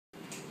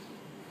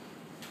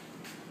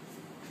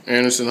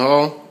Anderson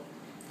Hall,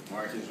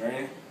 Demarcus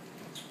Rainey,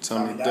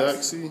 Tommie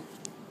Doxie,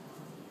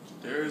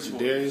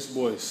 JaDarius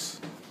Boyce.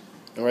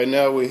 And right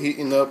now we're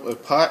heating up a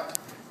pot.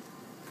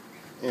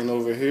 And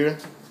over here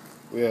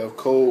we have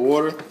cold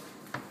water.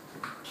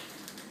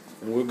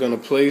 And we're going to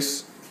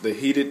place the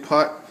heated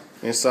pot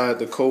inside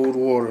the cold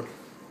water.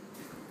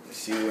 Let's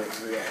see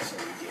what reaction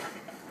we get.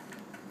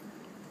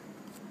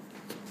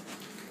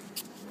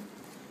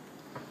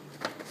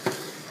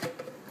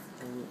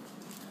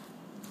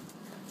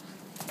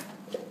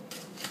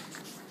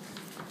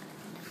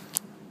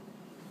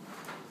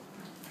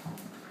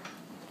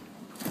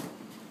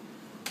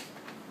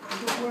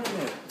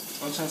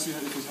 I'm trying to see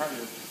if it's hot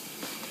yet.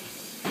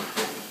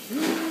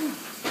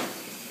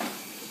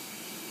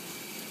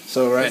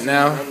 So right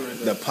now,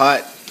 the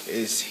pot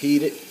is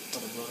heated. Just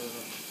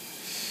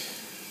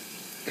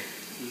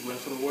wait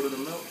for the water to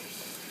melt.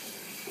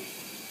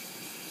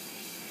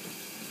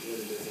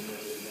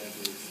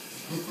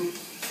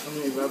 I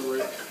mean,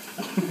 evaporate.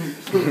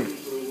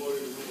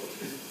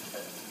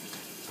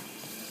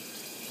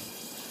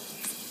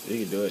 You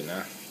can do it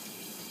now.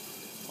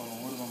 Hold on,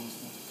 what is on this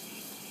one?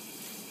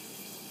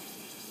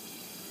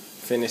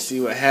 Finna see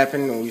what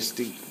happened when we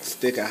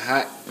stick a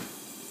hot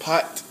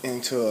pot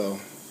into a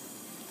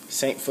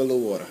sink full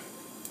of water.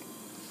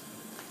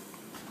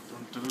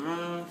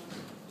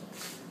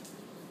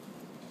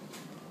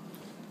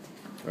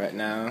 Right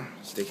now,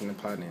 sticking the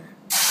pot in.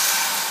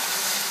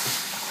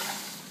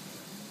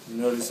 You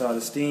notice all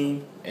the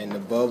steam And the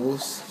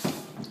bubbles.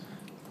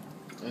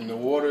 And the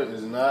water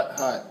is not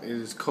hot, it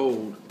is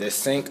cold. The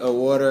sink of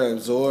water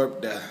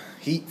absorbed the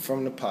heat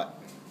from the pot.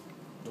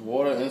 The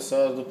water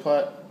inside of the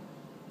pot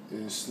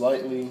is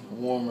slightly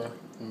warmer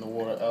than the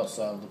water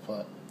outside of the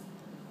pot.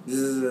 This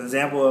is an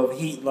example of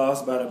heat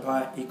lost by the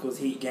pot equals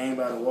heat gained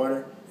by the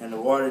water, and the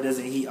water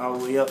doesn't heat all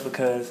the way up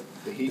because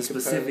the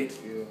specific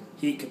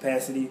heat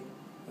capacity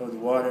of the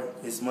water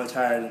is much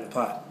higher than the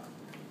pot.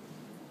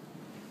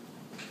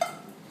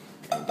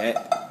 And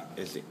that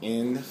is the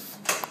end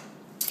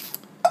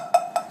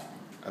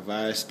of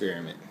our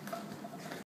experiment.